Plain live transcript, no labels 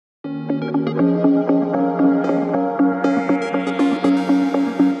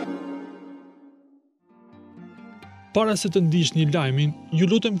Para se të ndiqni lajmin, ju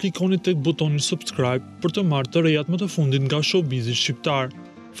lutem klikoni tek butoni subscribe për të marrë të rejat më të fundit nga showbizi shqiptar.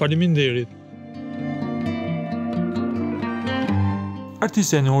 Faleminderit.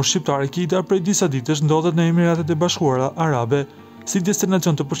 Artistja e njohur shqiptare Kida prej disa ditësh ndodhet në Emiratet e Bashkuara Arabe si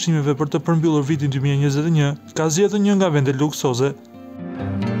destinacion të pushimeve për të përmbyllur vitin 2021, ka zgjedhur një nga vendet luksoze.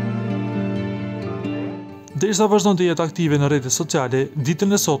 Derisa vazhdon të jetë aktive në rrjetet sociale,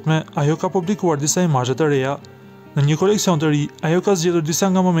 ditën e sotme ajo ka publikuar disa imazhe të reja. Në një koleksion të ri, ajo ka zgjedhur disa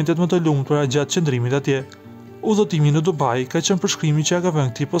nga momentet më të lumtura gjatë qëndrimit atje. Udhëtimi në Dubai ka qenë përshkrimi që ja ka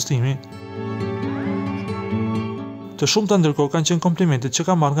vënë këtij postimi. Të shumta ndërkohë kanë qenë komplimentet që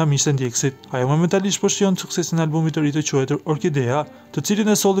ka marrë nga miqtë e ndjekësit. Ajo momentalisht po shijon suksesin e albumit të ri të quajtur Orkidea, të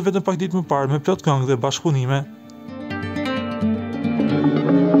cilin e solli vetëm pak ditë më parë me plot këngë dhe bashkëpunime.